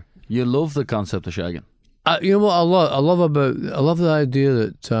 basically. You love the concept of shagging. You know what I love the idea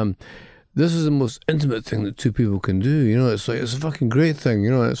that this is the most intimate thing that two people can do. It's like it's a fucking great thing.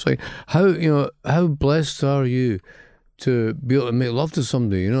 It's like how blessed are you to be able to make love to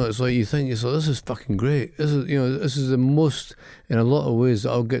somebody? It's like you think this is fucking great. This is the most, in a lot of ways, that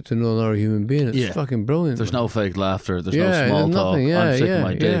I'll get to know another human being. It's fucking brilliant. There's no fake laughter. There's no small talk. I'm sticking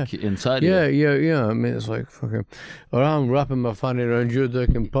my dick inside you. Yeah. I mean, it's like fucking, or I'm wrapping my fanny around your dick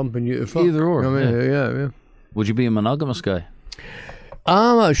and pumping you to fuck. Either or. Yeah. Would you be a monogamous guy?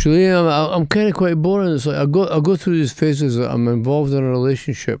 I'm kind of quite boring. It's like I go through these phases that I'm involved in a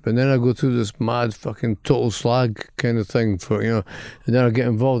relationship, and then I go through this mad fucking total slag kind of thing for and then I get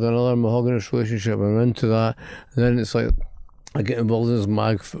involved in another monogamous relationship. I'm into that, and then it's like I get involved in this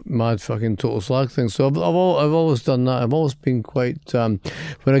mad fucking total slag thing. So I've always done that. I've always been quite when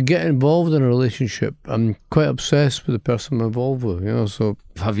I get involved in a relationship, I'm quite obsessed with the person I'm involved with. So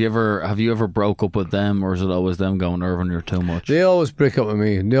have you ever broke up with them, or is it always them going, Irvine, you're too much? They always break up with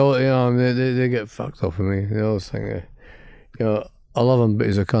me. They get fucked up with me. They always think, I love him, but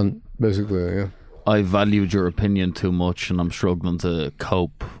he's a cunt, basically. I valued your opinion too much, and I'm struggling to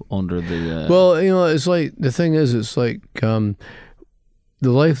cope under the. Well, it's like the thing is, it's like the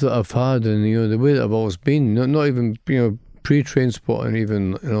life that I've had, and the way that I've always been. Not even pre-train spotting,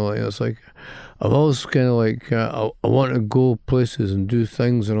 even it's like I've always kind of like I want to go places and do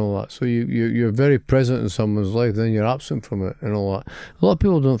things and all that. So you're very present in someone's life, then you're absent from it and all that. A lot of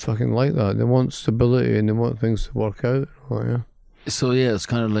people don't fucking like that. They want stability and they want things to work out. So it's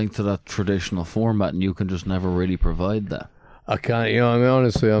kind of linked to that traditional format, and you can just never really provide that. I can't.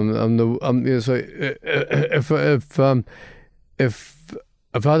 Honestly, it's like if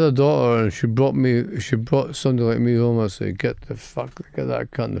I had a daughter and she brought somebody like me home, I'd say, get that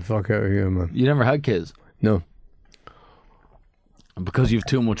cunt the fuck out of here, man. You never had kids? No. And because you've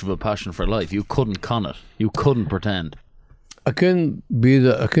too much of a passion for life, you couldn't con it. You couldn't pretend. I couldn't be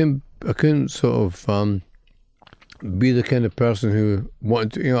that. I couldn't sort of be the kind of person who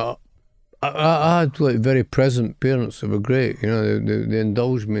wanted to. I had like very present parents who were great. They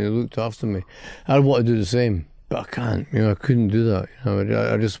indulged me, they looked after me. I want to do the same, but I can't. I couldn't do that.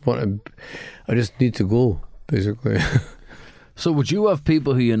 I just need to go, basically. So would you have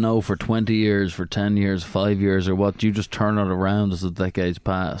people who you know for 20 years, for 10 years, 5 years, or what? Do you just turn it around as the decades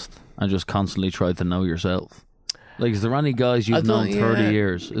passed and just constantly try to know yourself? Like, is there any guys you've known 30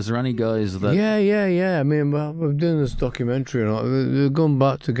 years? Is there any guys that... Yeah. I mean, we're doing this documentary and all. They're going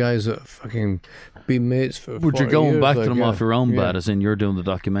back to guys that have fucking been mates for 40 years. But you're going back to them off your own bat, as in you're doing the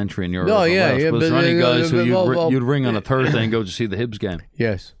documentary and you're... No, yeah. But is there any guys who you'd ring on a Thursday and go to see the Hibs game?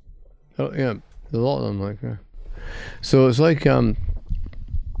 Yes. Oh, yeah, a lot of them, like... So it's like...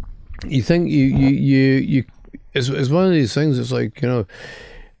 you think you it's one of these things. It's like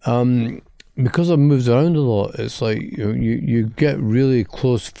because I've moved around a lot. It's like you get really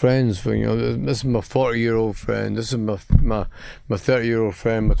close friends. For this is my 40-year-old friend. This is my 30-year-old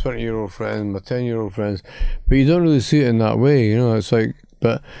friend. My 20-year-old friend. My 10-year-old friends. But you don't really see it in that way. It's like,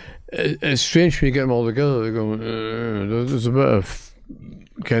 but it's strange when you get them all together. They go. There's a bit of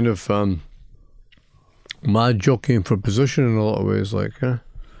kind of mad jockeying for position in a lot of ways. Like.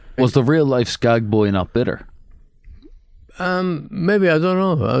 Was the real life skag boy not bitter? Maybe, I don't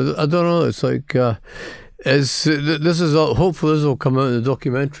know. I don't know. It's like this is all, hopefully this will come out in the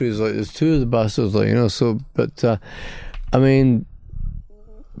documentary. It's like there's two of the bastards, So, but I mean,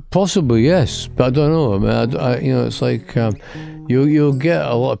 possibly yes, but I don't know. I mean, it's like you'll get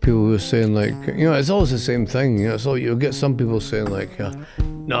a lot of people who are saying like, it's always the same thing. So you'll get some people saying like,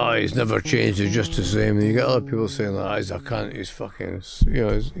 no, he's never changed. He's just the same. And you get other people saying like, he's a cunt. He's fucking,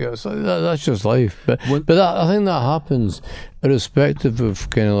 So that's just life. But I think that happens irrespective of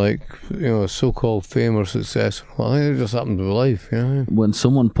kind of like so-called fame or success. I think it just happens with life. When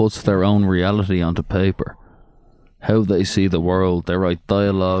someone puts their own reality onto paper, how they see the world, they write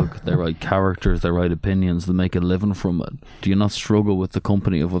dialogue, they write characters, they write opinions, they make a living from it. Do you not struggle with the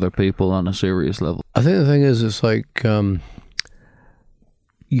company of other people on a serious level? I think the thing is, it's like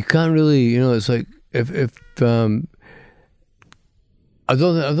you can't really, it's like if I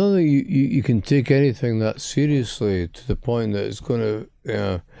don't think you can take anything that seriously to the point that it's going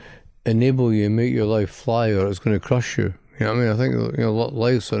to enable you and make your life fly, or it's going to crush you. I think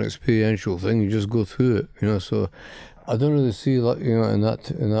life's an experiential thing. You just go through it. So I don't really see in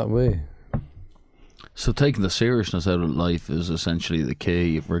that way. So taking the seriousness out of life is essentially the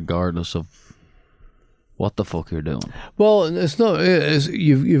key, regardless of what the fuck you're doing. Well, it's not.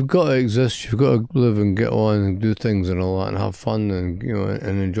 You've got to exist. You've got to live and get on and do things and all that and have fun and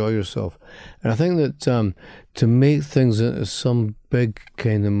and enjoy yourself. And I think that to make things into some big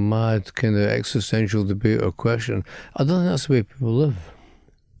kind of mad kind of existential debate or question, I don't think that's the way people live.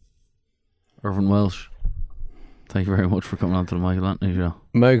 Irvine Welsh, thank you very much for coming on to the Michael Anthony Show.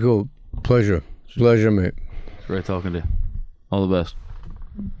 Michael, pleasure, mate. It's great talking to you. All the best.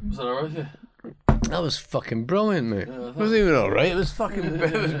 Was that alright? Yeah. That was fucking brilliant, mate. Yeah, it wasn't even alright. It was fucking.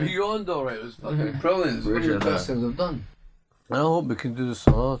 It was beyond alright. It was fucking brilliant. It's one of the best things I've done. I hope we can do this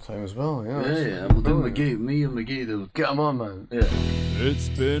another time as well. Yeah, We'll do McGee. Me and McGee do. Get him on, man. Yeah. It's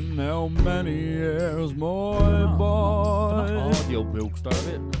been how many years, my boy? Audio books, they're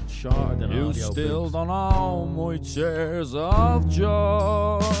a bit shorter than You audio still books. don't know my tears of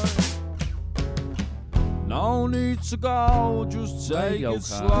joy. No need to go, just take Radio it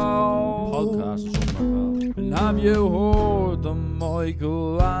cast, slow. podcast, something like And have you heard the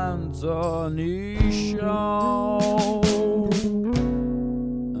Michael Anthony show?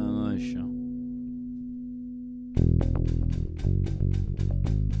 Nice show.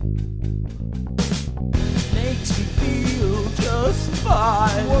 Makes me feel just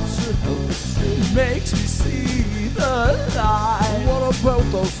fine. What's it help to see? Makes me see the light. What about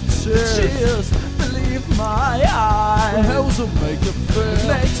those tears? Tears, believe my eyes. How's it make you feel?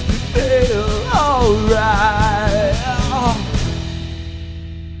 Makes me feel alright.